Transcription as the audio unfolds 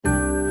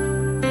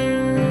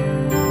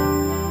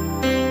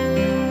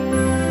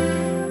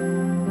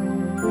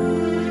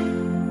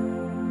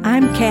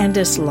I'm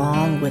Candace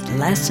Long with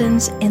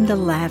Lessons in the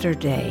Latter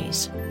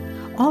Days,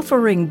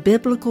 offering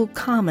biblical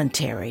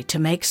commentary to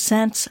make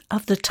sense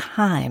of the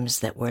times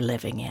that we're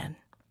living in.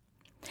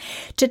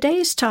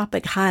 Today's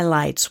topic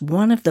highlights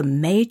one of the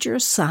major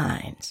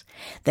signs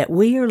that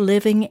we are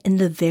living in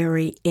the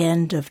very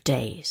end of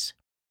days.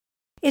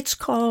 It's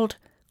called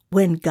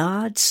When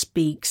God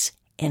Speaks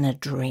in a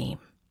Dream.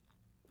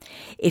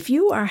 If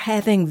you are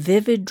having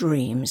vivid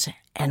dreams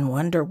and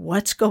wonder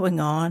what's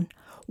going on,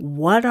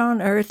 what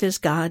on earth is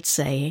God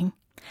saying,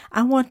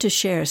 I want to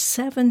share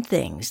 7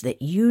 things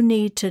that you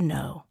need to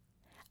know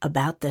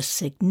about the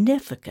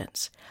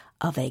significance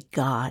of a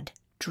God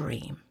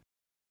dream.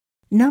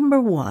 Number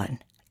 1,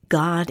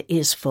 God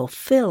is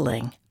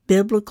fulfilling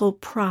biblical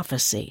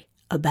prophecy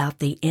about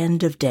the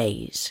end of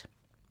days.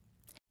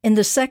 In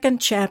the 2nd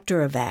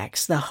chapter of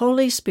Acts, the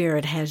Holy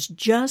Spirit has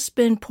just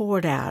been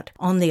poured out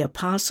on the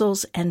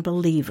apostles and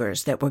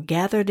believers that were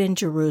gathered in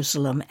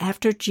Jerusalem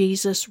after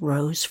Jesus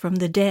rose from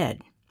the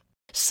dead.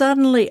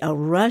 Suddenly a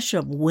rush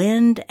of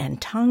wind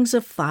and tongues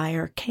of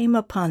fire came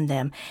upon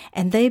them,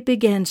 and they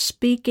began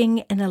speaking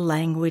in a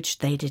language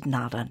they did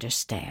not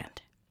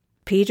understand.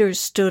 Peter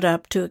stood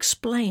up to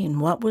explain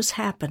what was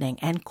happening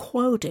and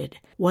quoted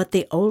what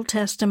the Old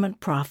Testament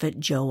prophet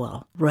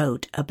Joel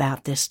wrote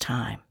about this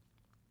time.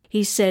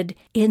 He said,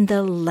 "In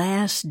the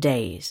last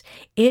days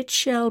it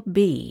shall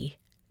be,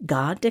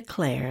 God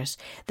declares,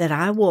 that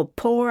I will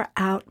pour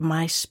out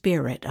my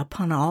Spirit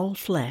upon all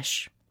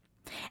flesh.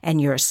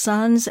 And your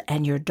sons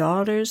and your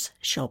daughters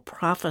shall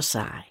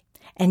prophesy,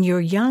 and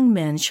your young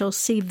men shall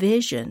see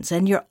visions,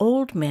 and your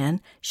old men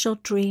shall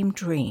dream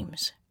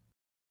dreams."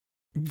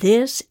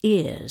 This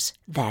is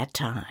that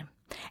time,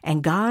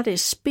 and God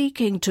is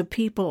speaking to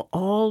people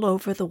all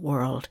over the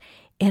world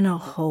in a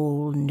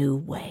whole new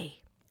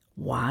way.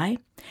 Why?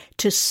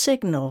 To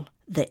signal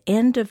the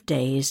end of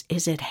days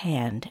is at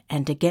hand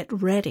and to get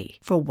ready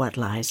for what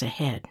lies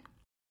ahead.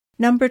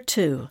 Number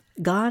 2,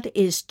 God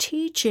is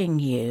teaching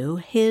you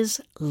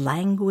His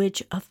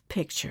language of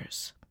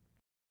pictures.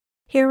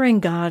 Hearing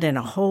God in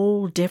a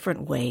whole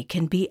different way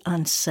can be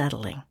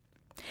unsettling,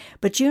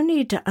 but you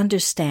need to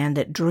understand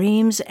that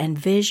dreams and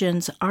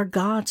visions are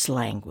God's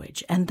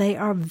language, and they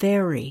are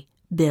very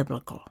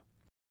biblical.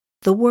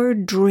 The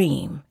word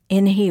dream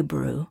in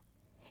Hebrew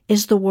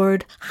is the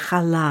word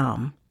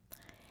halam,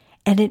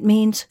 and it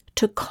means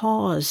to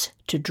cause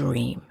to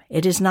dream.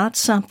 It is not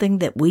something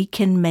that we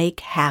can make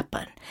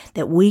happen,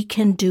 that we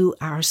can do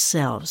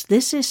ourselves.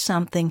 This is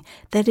something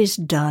that is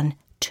done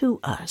to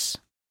us.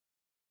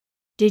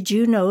 Did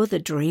you know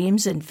that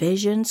dreams and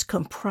visions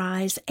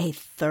comprise a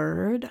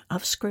third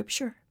of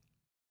Scripture?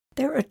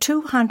 There are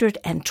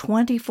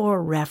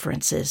 224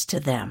 references to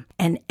them,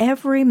 and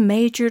every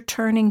major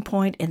turning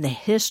point in the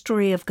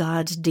history of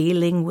God's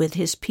dealing with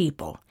His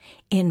people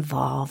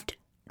involved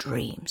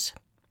dreams.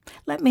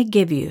 Let me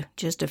give you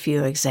just a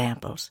few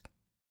examples.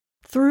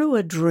 Through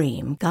a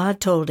dream, God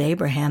told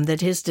Abraham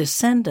that his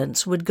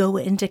descendants would go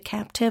into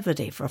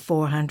captivity for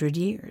 400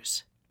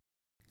 years.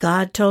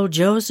 God told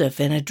Joseph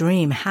in a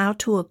dream how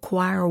to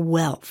acquire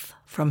wealth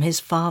from his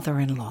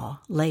father-in-law,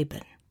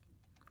 Laban.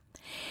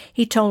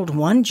 He told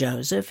one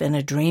Joseph in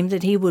a dream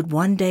that he would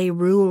one day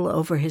rule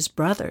over his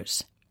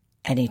brothers,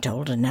 and he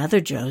told another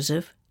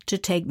Joseph to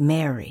take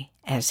Mary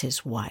as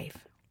his wife.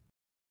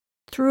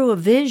 Through a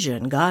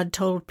vision, God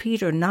told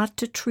Peter not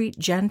to treat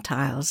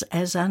Gentiles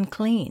as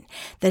unclean,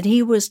 that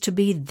he was to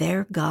be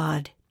their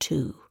God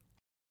too.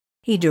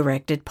 He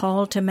directed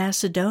Paul to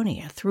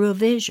Macedonia through a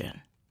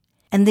vision,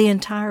 and the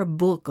entire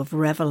book of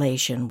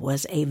Revelation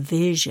was a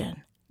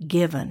vision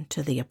given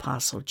to the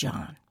Apostle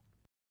John.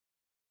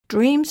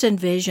 Dreams and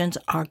visions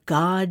are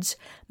God's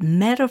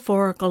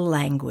metaphorical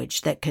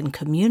language that can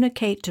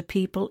communicate to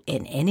people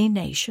in any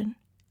nation,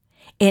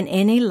 in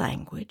any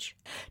language,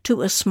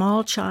 to a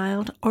small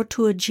child or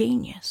to a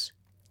genius.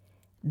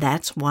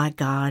 That's why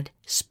God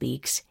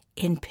speaks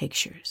in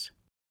pictures.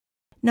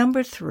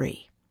 Number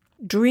 3,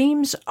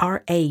 dreams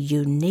are a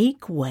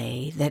unique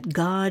way that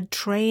God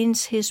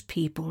trains His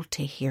people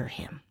to hear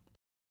Him.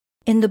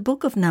 In the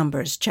book of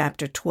Numbers,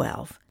 chapter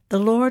 12, the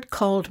Lord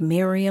called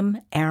Miriam,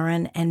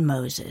 Aaron, and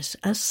Moses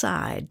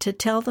aside to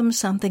tell them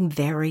something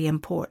very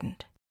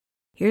important.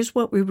 Here's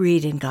what we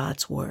read in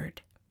God's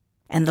Word.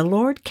 "And the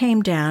Lord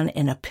came down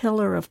in a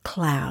pillar of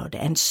cloud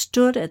and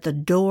stood at the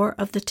door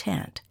of the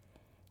tent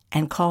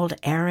and called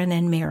Aaron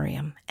and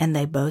Miriam, and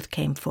they both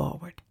came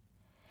forward.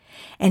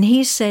 And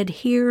He said,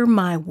 'Hear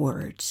my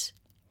words.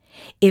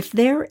 If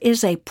there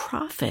is a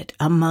prophet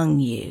among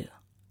you,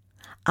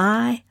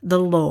 I, the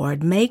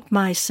Lord, make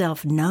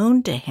myself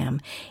known to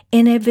him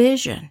in a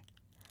vision.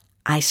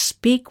 I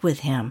speak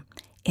with him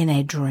in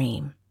a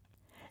dream.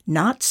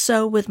 Not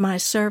so with my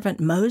servant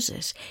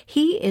Moses.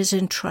 He is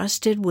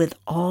entrusted with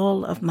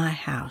all of my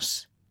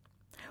house.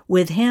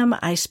 With him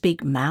I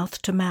speak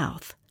mouth to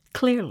mouth,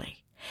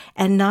 clearly,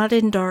 and not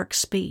in dark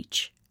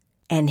speech.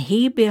 And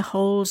he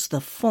beholds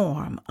the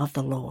form of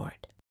the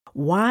Lord.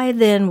 Why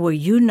then were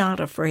you not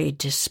afraid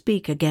to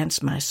speak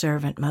against my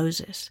servant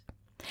Moses?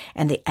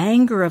 And the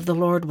anger of the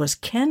Lord was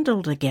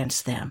kindled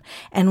against them.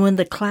 And when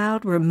the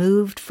cloud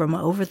removed from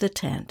over the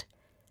tent,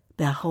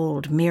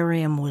 behold,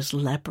 Miriam was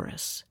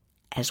leprous,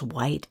 as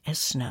white as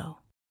snow.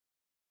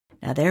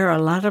 Now, there are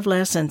a lot of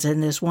lessons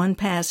in this one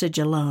passage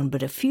alone,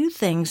 but a few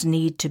things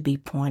need to be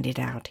pointed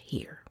out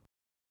here.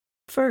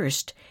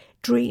 First,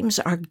 dreams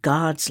are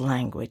God's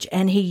language,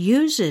 and He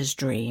uses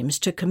dreams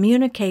to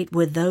communicate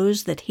with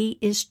those that He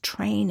is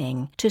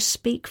training to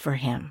speak for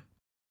Him.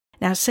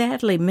 Now,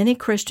 sadly, many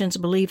Christians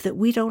believe that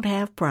we don't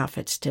have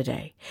prophets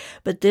today,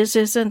 but this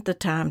isn't the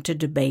time to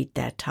debate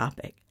that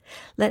topic.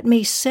 Let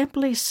me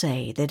simply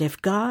say that if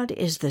God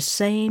is the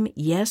same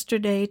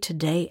yesterday,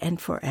 today,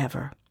 and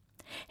forever,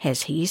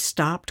 has He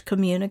stopped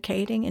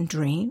communicating in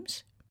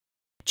dreams?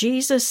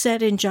 Jesus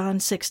said in John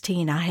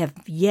 16, I have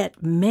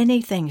yet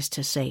many things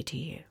to say to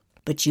you,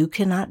 but you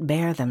cannot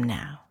bear them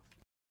now.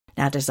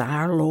 Now, does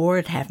our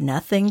Lord have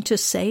nothing to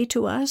say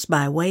to us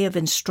by way of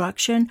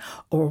instruction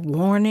or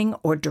warning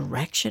or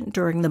direction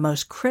during the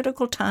most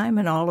critical time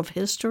in all of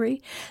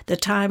history, the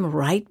time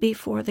right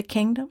before the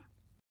kingdom?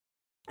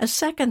 A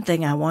second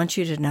thing I want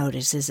you to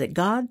notice is that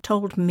God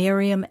told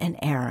Miriam and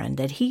Aaron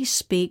that He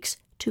speaks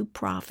to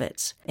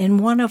prophets in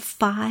one of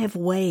 5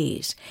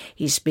 ways.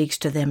 He speaks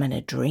to them in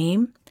a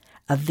dream,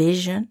 a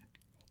vision,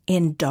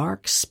 in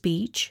dark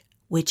speech,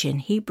 which in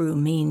Hebrew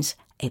means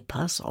a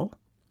puzzle.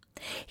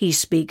 He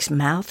speaks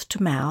mouth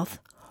to mouth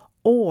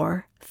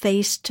or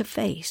face to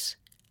face.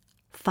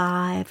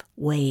 5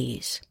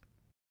 ways.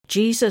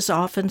 Jesus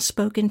often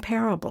spoke in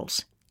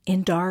parables,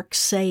 in dark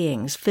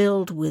sayings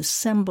filled with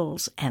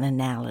symbols and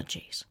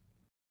analogies.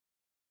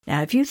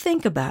 Now, if you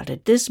think about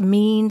it, this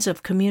means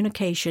of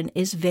communication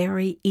is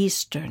very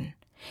Eastern.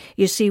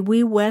 You see,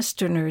 we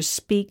Westerners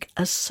speak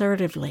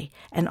assertively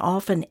and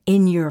often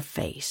in your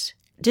face.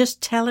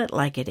 Just tell it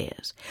like it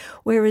is,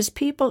 whereas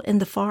people in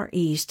the Far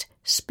East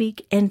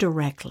speak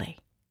indirectly.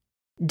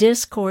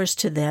 Discourse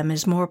to them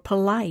is more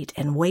polite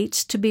and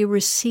waits to be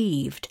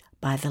received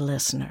by the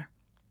listener.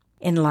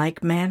 In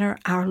like manner,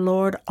 our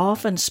Lord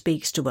often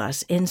speaks to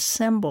us in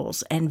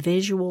symbols and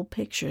visual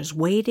pictures,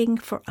 waiting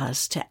for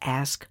us to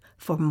ask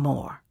for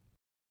more.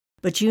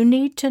 But you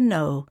need to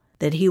know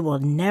that He will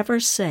never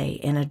say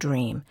in a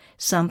dream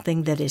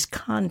something that is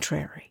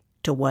contrary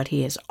to what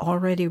He has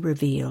already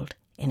revealed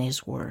in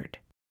His Word.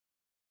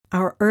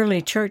 Our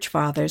early church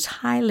fathers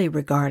highly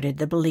regarded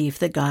the belief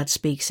that God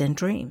speaks in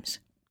dreams.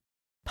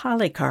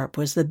 Polycarp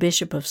was the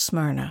bishop of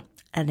Smyrna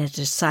and a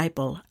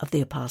disciple of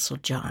the Apostle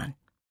John.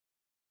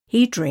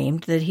 He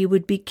dreamed that he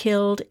would be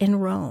killed in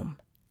Rome,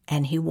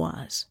 and he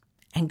was,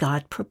 and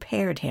God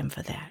prepared him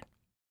for that.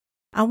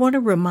 I want to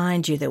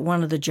remind you that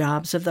one of the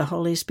jobs of the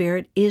Holy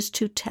Spirit is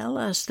to tell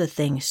us the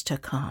things to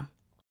come.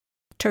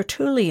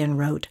 Tertullian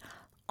wrote,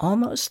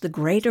 almost the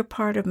greater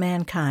part of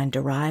mankind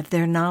derived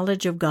their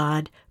knowledge of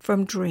God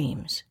from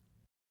dreams.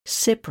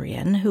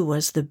 Cyprian, who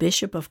was the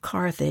bishop of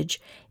Carthage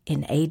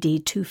in A.D.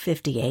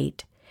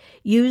 258,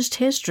 used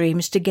his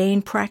dreams to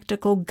gain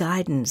practical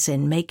guidance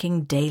in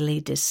making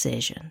daily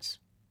decisions.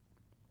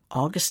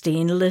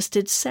 Augustine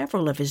listed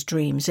several of his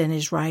dreams in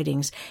his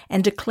writings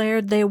and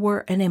declared they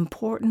were an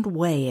important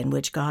way in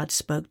which God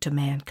spoke to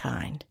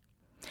mankind.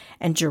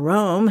 And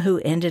Jerome,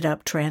 who ended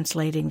up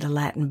translating the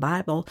Latin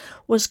Bible,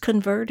 was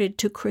converted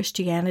to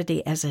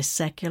Christianity as a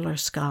secular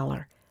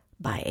scholar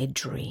by a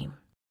dream.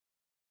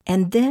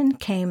 And then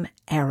came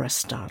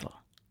Aristotle,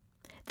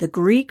 the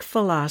Greek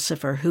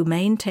philosopher who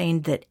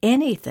maintained that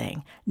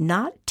anything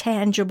not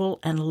tangible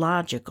and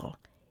logical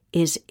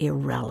is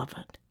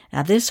irrelevant.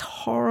 Now, this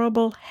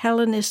horrible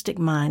Hellenistic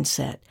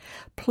mindset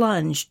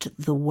plunged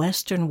the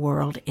Western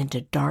world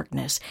into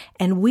darkness,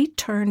 and we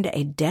turned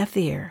a deaf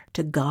ear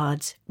to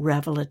God's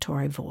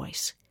revelatory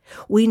voice.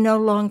 We no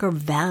longer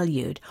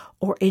valued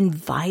or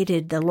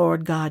invited the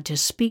Lord God to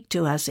speak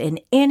to us in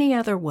any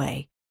other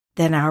way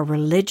than our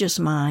religious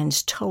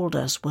minds told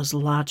us was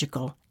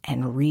logical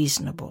and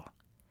reasonable.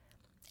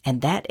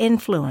 And that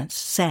influence,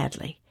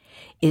 sadly,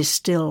 is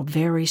still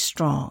very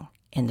strong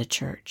in the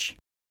church.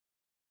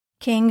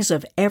 Kings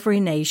of every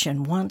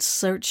nation once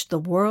searched the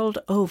world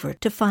over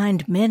to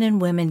find men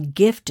and women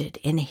gifted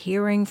in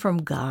hearing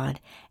from God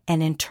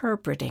and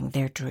interpreting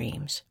their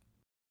dreams.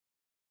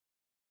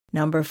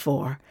 Number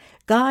 4,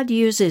 God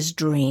uses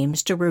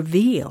dreams to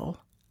reveal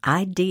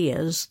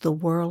ideas the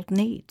world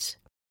needs.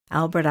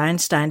 Albert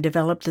Einstein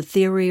developed the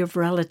theory of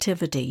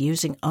relativity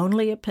using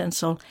only a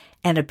pencil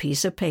and a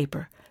piece of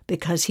paper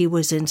because he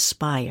was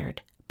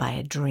inspired by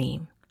a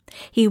dream.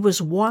 He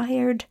was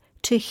wired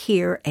to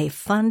hear a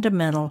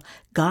fundamental,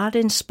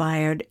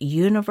 God-inspired,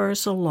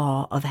 universal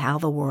law of how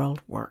the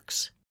world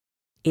works.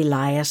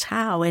 Elias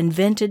Howe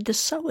invented the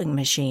sewing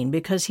machine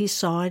because he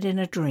saw it in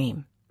a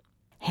dream.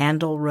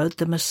 Handel wrote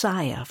the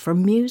Messiah for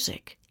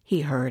music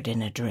he heard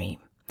in a dream.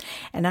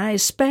 And I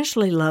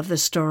especially love the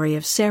story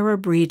of Sarah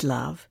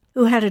Breedlove,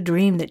 who had a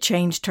dream that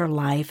changed her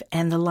life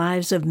and the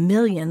lives of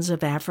millions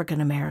of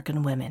African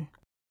American women.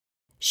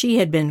 She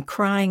had been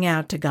crying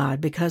out to God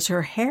because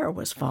her hair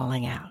was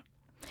falling out.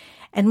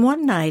 And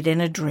one night in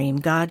a dream,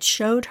 God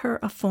showed her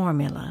a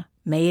formula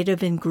made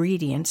of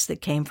ingredients that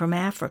came from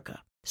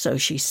Africa. So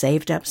she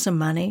saved up some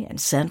money and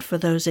sent for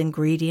those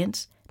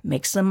ingredients,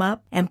 mixed them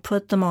up, and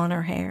put them on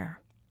her hair.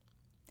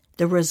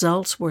 The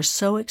results were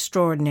so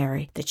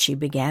extraordinary that she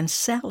began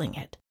selling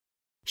it.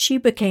 She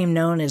became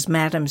known as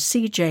Madam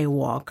C.J.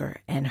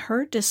 Walker, and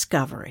her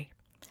discovery,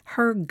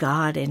 her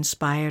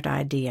God-inspired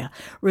idea,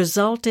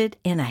 resulted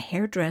in a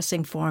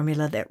hairdressing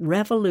formula that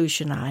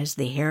revolutionized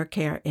the hair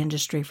care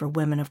industry for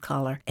women of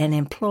color and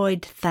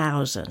employed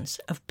thousands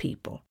of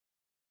people.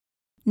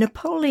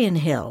 Napoleon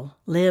Hill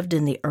lived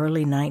in the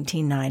early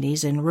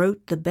 1990s and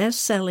wrote the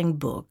best-selling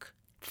book,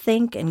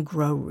 Think and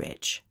Grow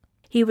Rich.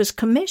 He was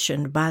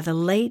commissioned by the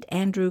late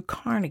Andrew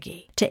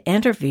Carnegie to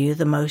interview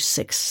the most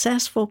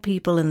successful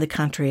people in the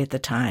country at the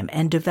time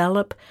and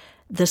develop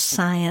the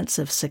science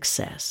of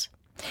success.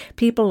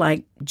 People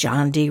like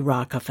John D.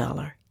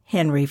 Rockefeller,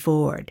 Henry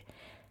Ford,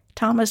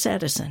 Thomas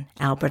Edison,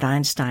 Albert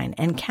Einstein,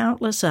 and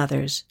countless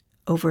others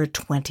over a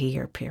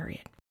 20-year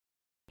period.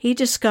 He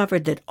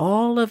discovered that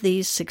all of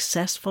these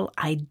successful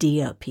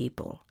idea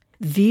people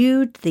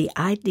viewed the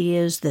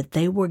ideas that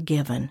they were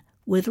given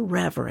with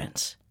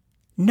reverence,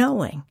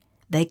 knowing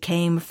they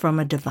came from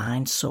a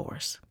divine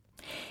source.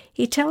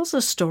 He tells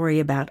a story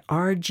about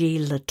R.G.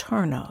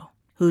 Letourneau,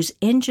 whose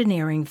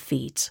engineering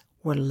feats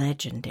were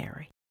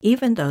legendary,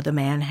 even though the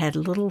man had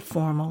little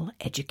formal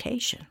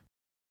education.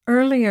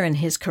 Earlier in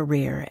his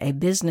career, a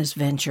business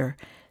venture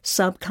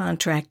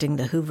subcontracting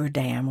the Hoover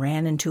Dam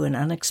ran into an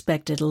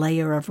unexpected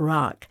layer of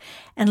rock,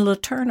 and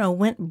Letourneau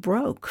went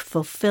broke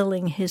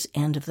fulfilling his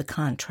end of the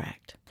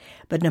contract.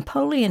 But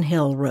Napoleon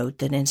Hill wrote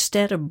that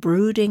instead of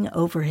brooding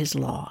over his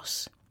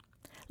loss,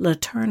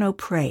 Letourneau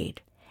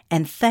prayed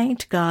and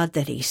thanked God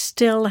that he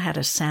still had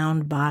a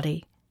sound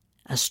body,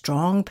 a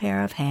strong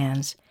pair of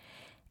hands,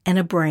 and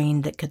a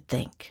brain that could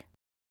think.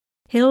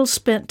 Hill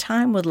spent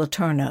time with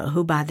Letourneau,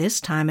 who by this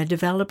time had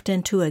developed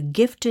into a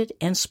gifted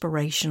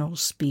inspirational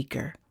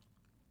speaker.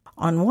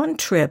 On one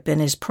trip in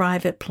his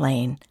private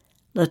plane,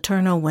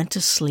 Letourneau went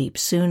to sleep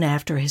soon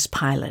after his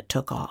pilot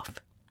took off.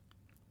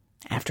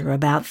 After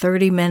about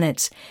 30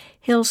 minutes,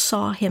 Hill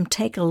saw him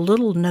take a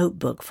little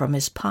notebook from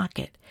his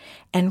pocket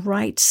and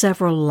write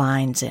several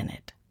lines in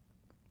it.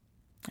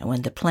 And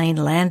when the plane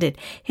landed,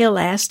 Hill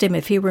asked him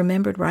if he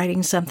remembered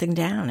writing something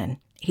down, and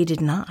he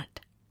did not.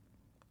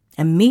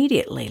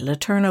 Immediately,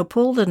 Letourneau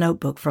pulled the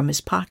notebook from his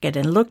pocket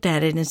and looked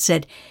at it and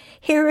said,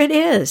 "Here it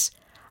is.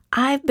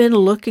 I've been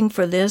looking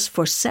for this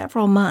for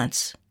several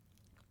months.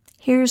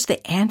 Here's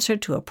the answer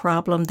to a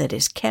problem that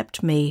has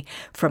kept me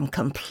from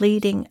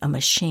completing a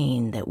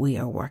machine that we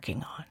are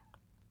working on."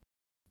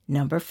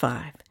 Number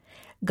 5,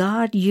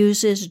 God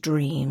uses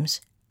dreams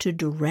to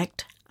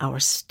direct our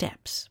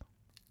steps.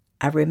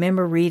 I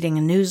remember reading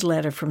a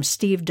newsletter from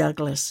Steve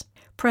Douglas,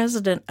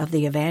 president of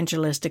the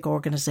evangelistic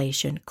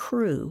organization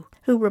Cru,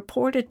 who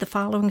reported the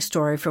following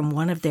story from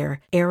one of their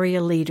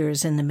area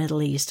leaders in the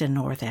Middle East and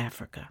North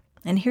Africa.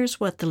 And here's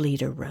what the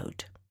leader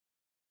wrote.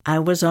 "I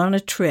was on a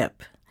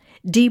trip,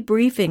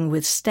 debriefing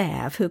with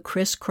staff who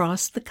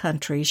crisscrossed the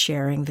country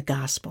sharing the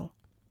gospel.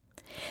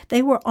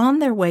 They were on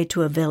their way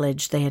to a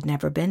village they had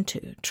never been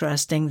to,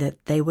 trusting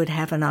that they would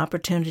have an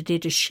opportunity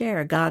to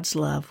share God's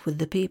love with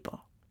the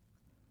people.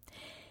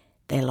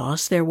 They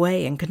lost their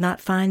way and could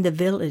not find the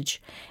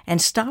village and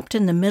stopped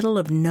in the middle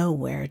of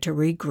nowhere to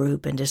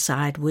regroup and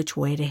decide which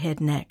way to head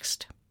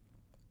next.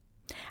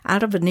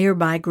 Out of a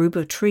nearby group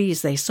of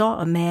trees, they saw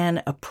a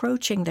man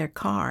approaching their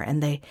car,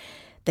 and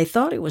they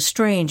thought it was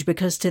strange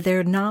because, to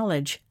their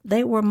knowledge,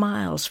 they were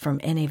miles from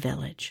any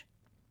village.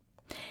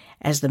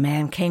 As the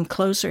man came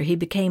closer, he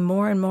became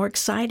more and more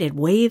excited,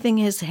 waving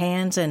his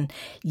hands and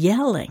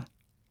yelling,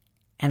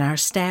 and our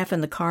staff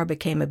in the car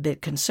became a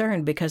bit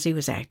concerned because he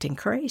was acting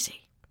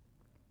crazy.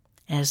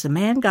 As the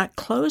man got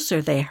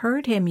closer, they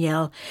heard him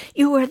yell,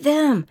 'You are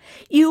them!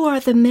 You are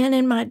the men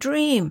in my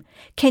dream!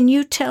 Can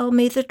you tell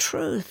me the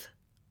truth?'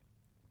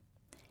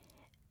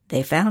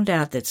 They found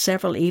out that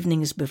several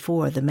evenings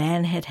before, the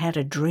man had had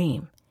a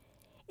dream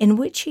in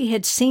which he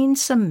had seen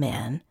some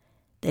men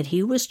that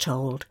he was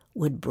told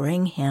would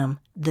bring him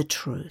the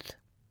truth.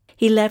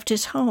 He left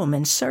his home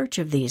in search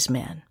of these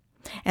men,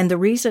 and the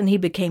reason he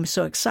became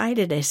so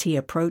excited as he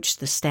approached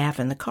the staff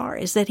in the car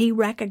is that he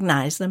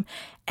recognized them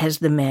as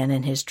the men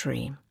in his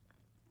dream.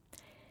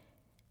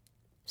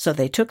 So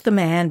they took the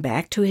man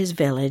back to his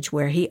village,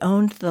 where he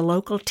owned the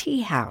local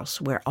tea house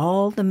where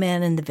all the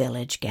men in the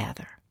village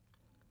gather.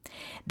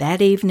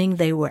 That evening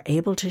they were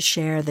able to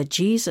share the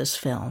Jesus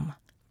film,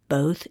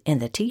 both in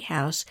the tea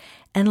house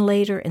and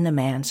later in the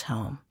man's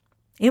home.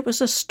 It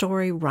was a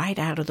story right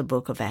out of the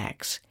book of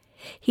Acts.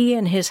 He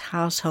and his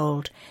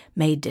household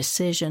made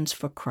decisions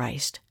for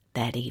Christ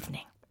that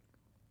evening.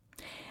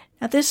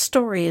 Now, this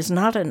story is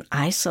not an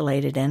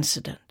isolated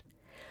incident,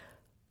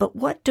 but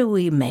what do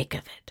we make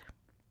of it?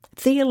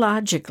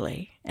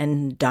 Theologically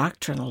and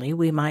doctrinally,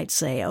 we might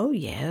say, oh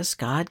yes,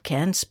 God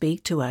can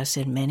speak to us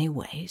in many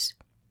ways.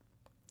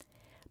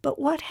 But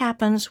what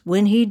happens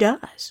when he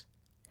does?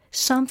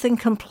 Something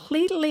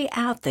completely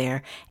out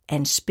there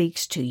and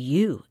speaks to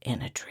you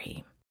in a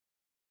dream.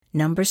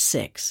 Number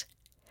 6,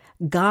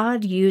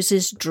 God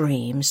uses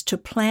dreams to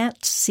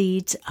plant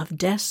seeds of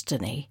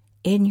destiny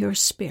in your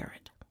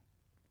spirit.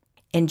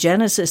 In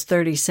Genesis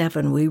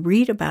 37, we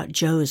read about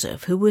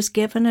Joseph, who was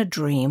given a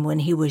dream when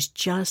he was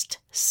just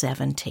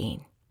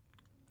 17.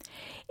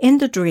 In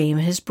the dream,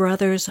 his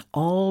brothers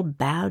all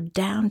bowed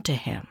down to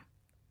him.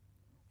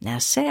 Now,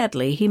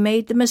 sadly, he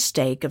made the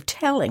mistake of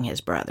telling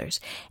his brothers,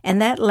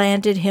 and that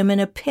landed him in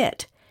a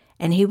pit,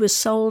 and he was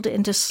sold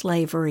into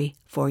slavery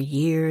for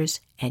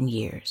years and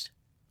years.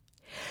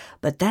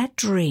 But that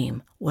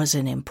dream was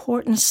an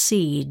important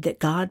seed that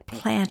God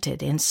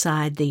planted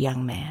inside the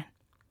young man,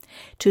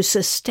 to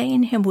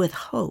sustain him with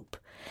hope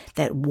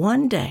that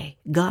one day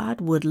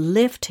God would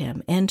lift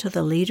him into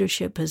the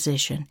leadership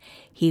position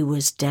he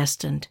was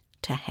destined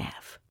to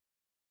have.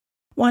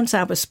 Once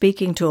I was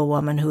speaking to a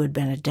woman who had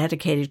been a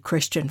dedicated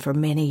Christian for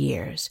many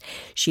years.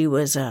 She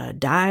was a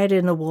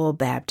dyed-in-the-wool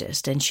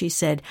Baptist, and she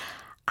said,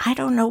 "I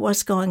don't know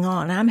what's going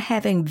on. I'm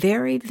having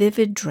very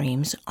vivid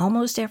dreams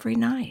almost every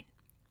night.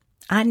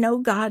 I know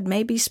God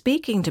may be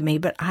speaking to me,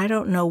 but I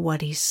don't know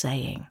what He's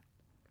saying."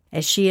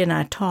 As she and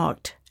I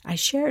talked, I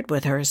shared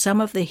with her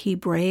some of the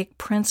Hebraic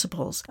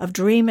principles of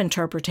dream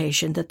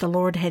interpretation that the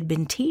Lord had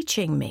been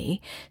teaching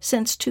me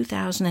since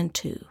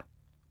 2002.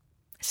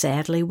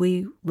 Sadly,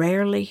 we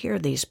rarely hear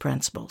these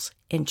principles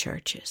in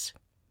churches.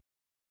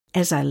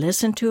 As I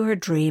listened to her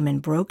dream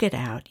and broke it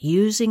out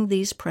using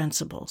these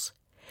principles,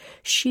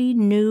 she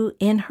knew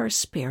in her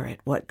spirit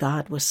what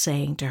God was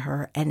saying to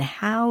her and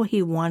how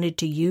He wanted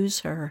to use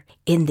her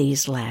in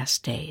these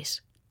last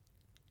days.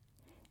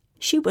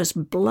 She was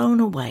blown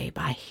away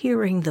by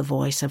hearing the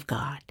voice of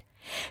God,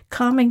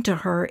 coming to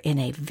her in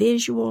a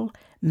visual,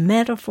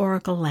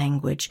 metaphorical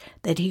language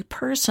that He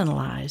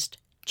personalized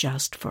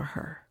just for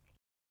her.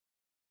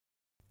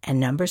 And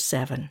number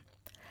 7,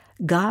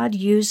 God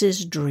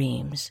uses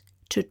dreams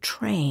to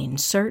train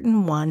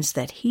certain ones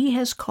that He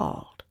has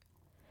called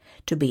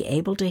to be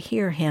able to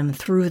hear Him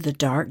through the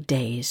dark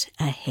days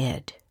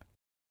ahead.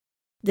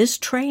 This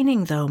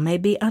training, though, may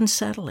be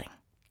unsettling.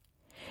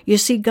 You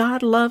see,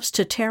 God loves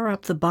to tear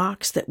up the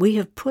box that we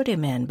have put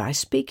Him in by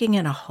speaking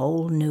in a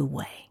whole new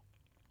way.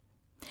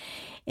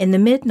 In the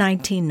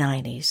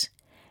mid-1990s,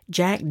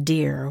 Jack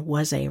Deere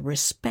was a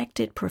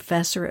respected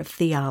professor of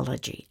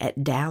theology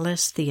at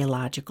Dallas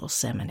Theological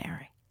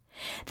Seminary.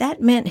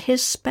 That meant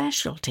his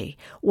specialty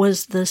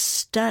was the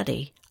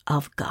study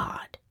of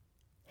God.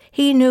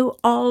 He knew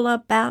all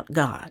about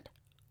God,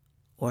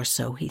 or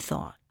so he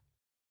thought.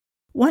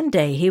 One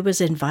day he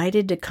was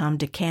invited to come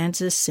to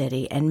Kansas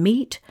City and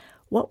meet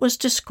what was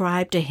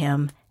described to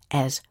him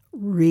as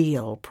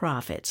real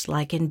prophets,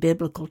 like in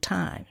biblical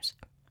times.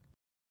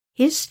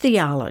 His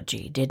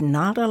theology did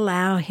not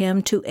allow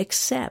him to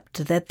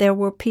accept that there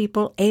were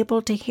people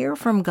able to hear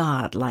from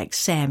God like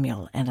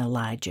Samuel and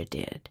Elijah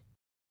did.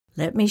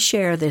 Let me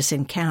share this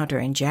encounter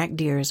in Jack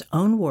Deere's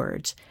own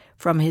words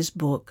from his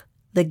book,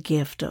 The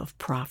Gift of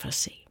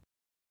Prophecy.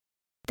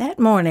 That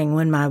morning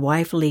when my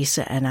wife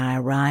Lisa and I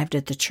arrived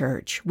at the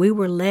church, we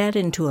were led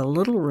into a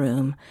little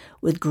room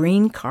with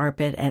green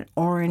carpet and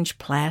orange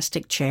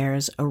plastic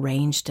chairs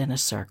arranged in a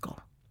circle.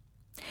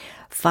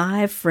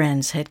 5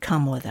 friends had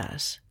come with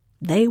us.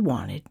 They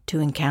wanted to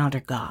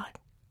encounter God.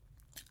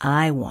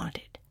 I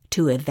wanted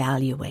to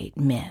evaluate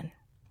men.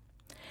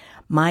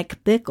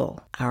 Mike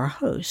Bickle, our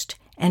host,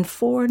 and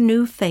 4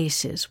 new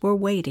faces were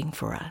waiting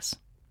for us.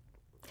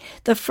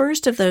 The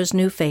first of those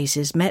new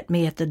faces met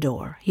me at the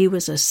door. He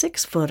was a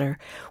 6-footer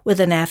with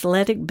an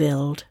athletic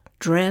build,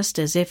 dressed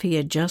as if he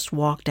had just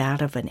walked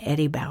out of an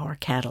Eddie Bauer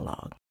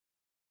catalog.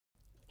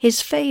 His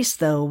face,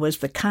 though, was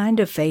the kind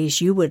of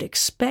face you would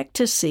expect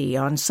to see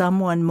on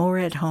someone more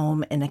at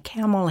home in a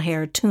camel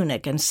hair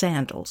tunic and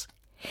sandals.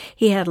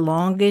 He had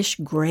longish,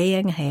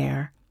 graying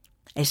hair,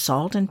 a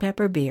salt and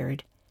pepper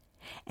beard,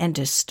 and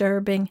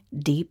disturbing,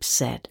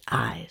 deep-set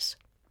eyes.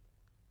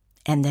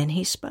 And then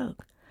he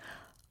spoke.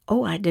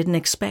 "Oh, I didn't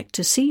expect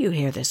to see you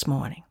here this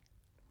morning."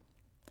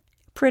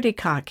 Pretty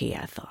cocky,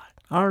 I thought.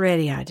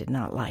 Already I did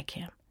not like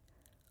him.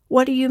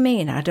 "What do you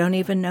mean? I don't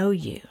even know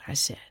you," I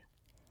said.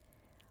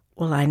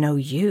 "Well, I know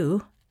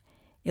you.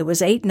 It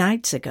was 8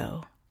 nights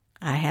ago.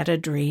 I had a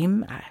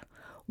dream. I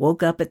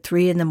woke up at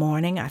 3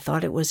 a.m. I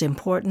thought it was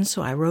important,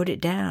 so I wrote it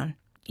down.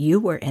 You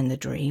were in the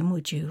dream.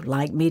 Would you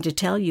like me to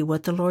tell you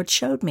what the Lord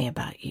showed me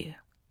about you?"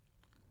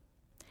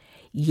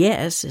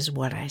 "Yes," is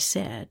what I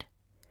said.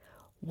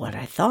 What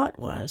I thought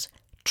was,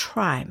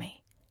 try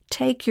me.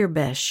 Take your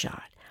best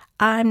shot.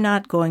 I'm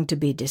not going to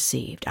be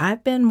deceived.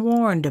 I've been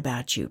warned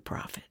about you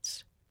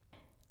prophets.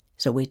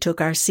 So we took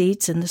our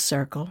seats in the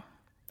circle.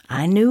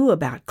 I knew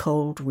about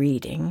cold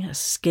reading, a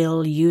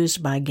skill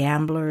used by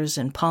gamblers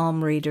and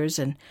palm readers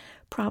and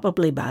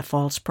probably by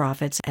false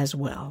prophets as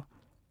well.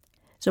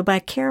 So by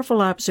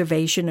careful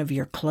observation of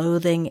your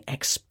clothing,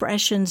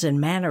 expressions,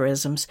 and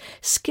mannerisms,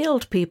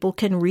 skilled people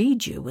can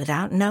read you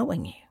without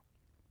knowing you.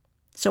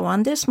 So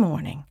on this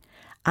morning,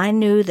 I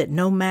knew that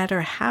no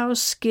matter how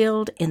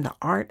skilled in the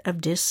art of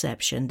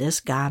deception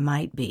this guy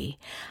might be,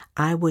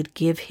 I would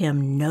give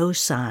him no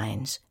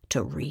signs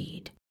to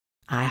read.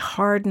 I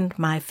hardened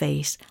my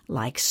face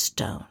like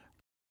stone.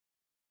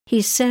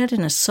 He said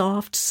in a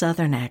soft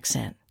Southern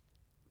accent,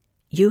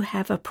 "You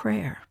have a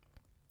prayer,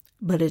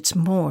 but it's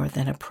more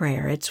than a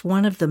prayer. It's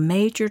one of the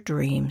major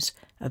dreams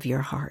of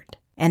your heart."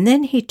 And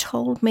then he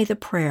told me the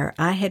prayer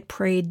I had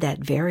prayed that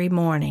very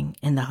morning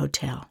in the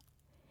hotel.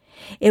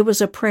 It was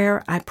a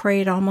prayer I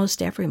prayed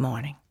almost every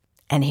morning,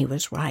 and he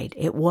was right.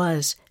 It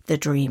was the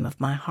dream of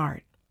my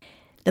heart.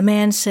 The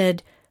man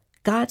said,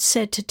 "God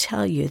said to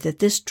tell you that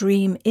this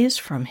dream is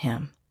from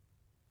him,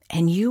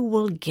 and you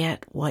will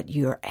get what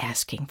you're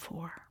asking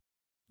for."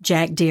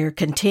 Jack Deere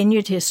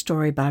continued his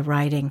story by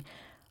writing,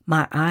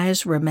 "My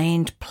eyes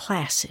remained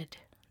placid,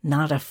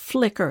 not a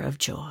flicker of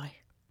joy.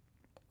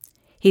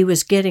 He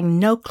was getting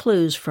no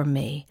clues from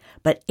me,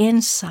 but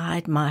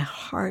inside my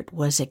heart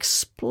was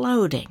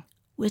exploding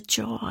with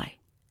joy.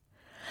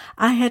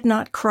 I had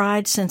not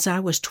cried since I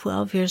was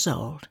 12 years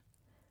old.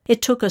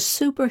 It took a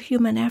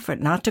superhuman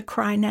effort not to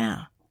cry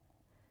now.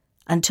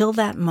 Until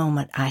that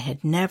moment, I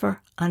had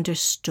never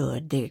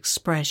understood the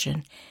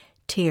expression,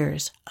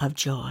 tears of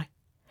joy.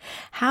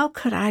 How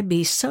could I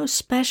be so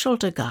special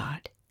to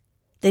God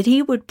that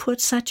He would put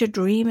such a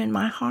dream in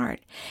my heart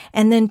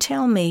and then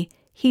tell me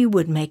He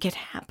would make it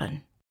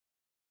happen?"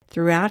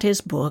 Throughout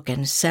his book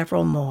and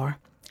several more,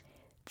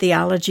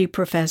 theology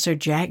professor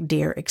Jack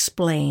Deere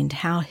explained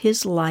how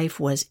his life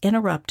was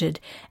interrupted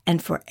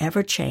and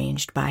forever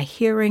changed by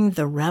hearing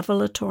the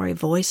revelatory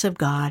voice of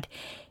God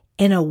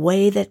in a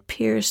way that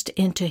pierced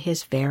into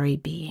his very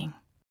being.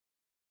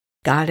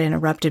 God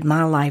interrupted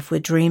my life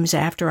with dreams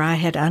after I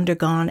had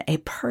undergone a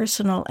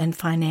personal and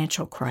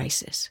financial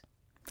crisis.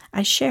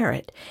 I share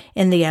it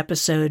in the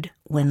episode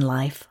When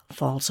Life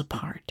Falls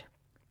Apart.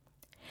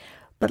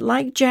 But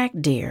like Jack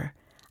Deere,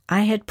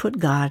 I had put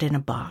God in a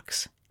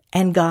box,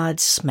 and God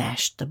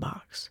smashed the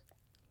box.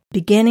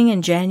 Beginning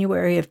in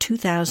January of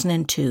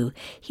 2002,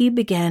 He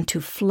began to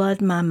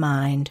flood my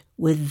mind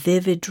with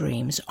vivid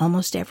dreams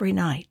almost every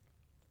night.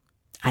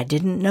 I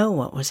didn't know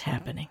what was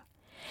happening.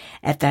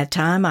 At that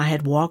time, I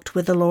had walked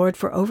with the Lord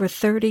for over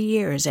 30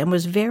 years and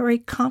was very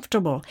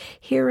comfortable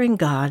hearing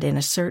God in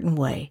a certain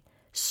way,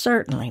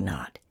 certainly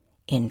not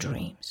in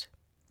dreams.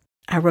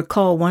 I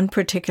recall one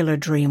particular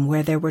dream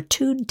where there were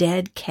 2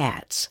 dead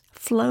cats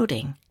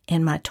floating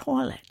in my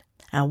toilet.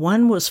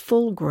 One was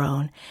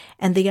full-grown,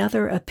 and the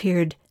other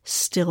appeared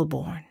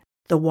stillborn.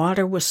 The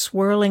water was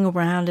swirling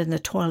around in the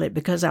toilet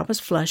because I was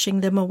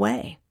flushing them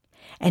away.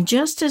 And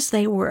just as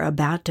they were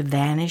about to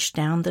vanish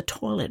down the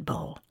toilet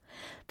bowl,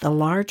 the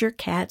larger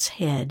cat's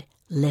head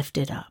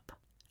lifted up.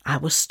 I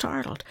was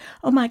startled.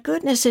 "Oh my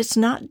goodness, it's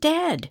not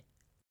dead!"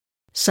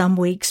 Some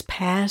weeks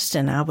passed,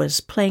 and I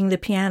was playing the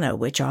piano,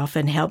 which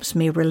often helps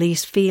me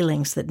release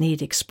feelings that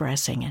need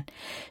expressing. And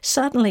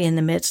suddenly, in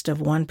the midst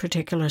of one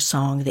particular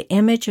song, the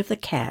image of the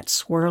cat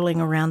swirling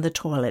around the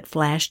toilet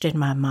flashed in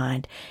my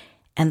mind,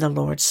 and the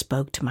Lord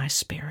spoke to my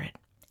spirit.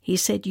 He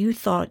said, "You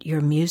thought your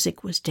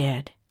music was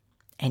dead,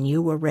 and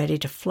you were ready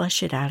to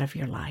flush it out of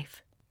your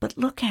life. But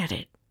look at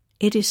it.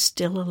 It is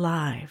still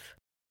alive."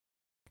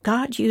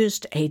 God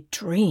used a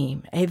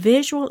dream, a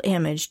visual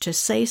image, to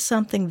say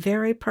something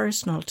very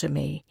personal to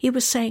me. He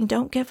was saying,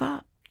 "Don't give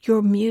up.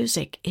 Your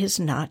music is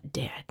not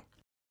dead."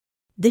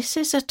 This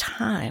is a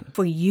time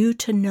for you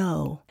to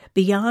know,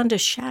 beyond a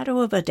shadow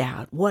of a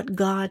doubt, what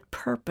God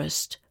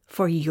purposed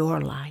for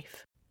your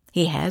life.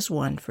 He has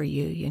one for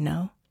you, you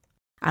know.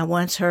 I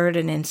once heard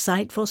an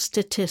insightful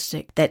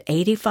statistic that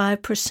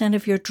 85%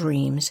 of your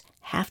dreams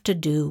have to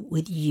do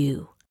with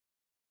you,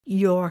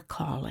 your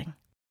calling.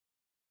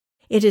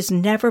 It has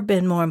never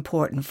been more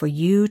important for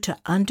you to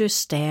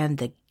understand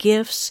the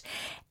gifts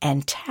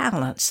and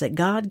talents that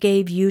God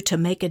gave you to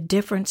make a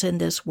difference in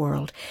this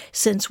world,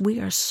 since we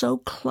are so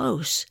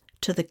close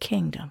to the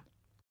kingdom.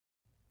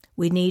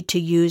 We need to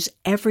use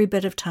every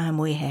bit of time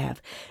we have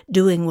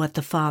doing what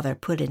the Father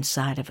put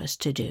inside of us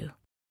to do.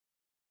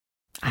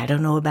 I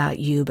don't know about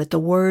you, but the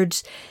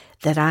words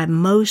that I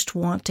most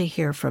want to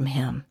hear from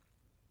Him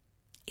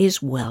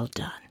is "well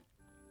done."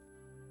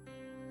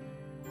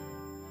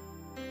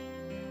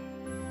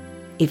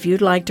 If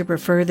you'd like to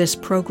refer this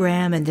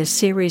program and this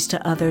series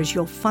to others,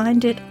 you'll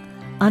find it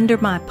under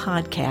my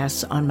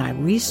podcasts on my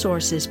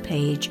resources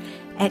page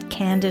at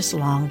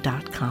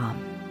CandiceLong.com.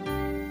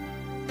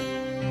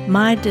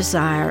 My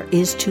desire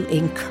is to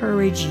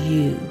encourage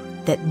you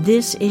that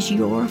this is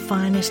your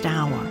finest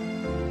hour,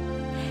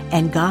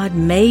 and God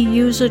may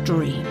use a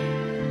dream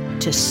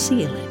to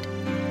seal it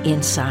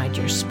inside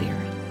your spirit.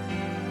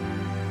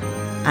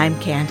 I'm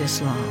Candice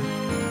Long.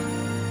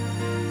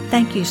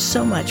 Thank you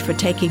so much for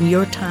taking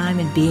your time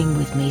and being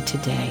with me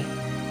today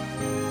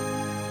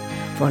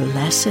for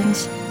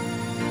Lessons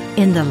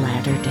in the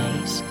Latter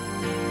Days.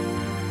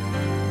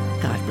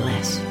 God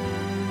bless.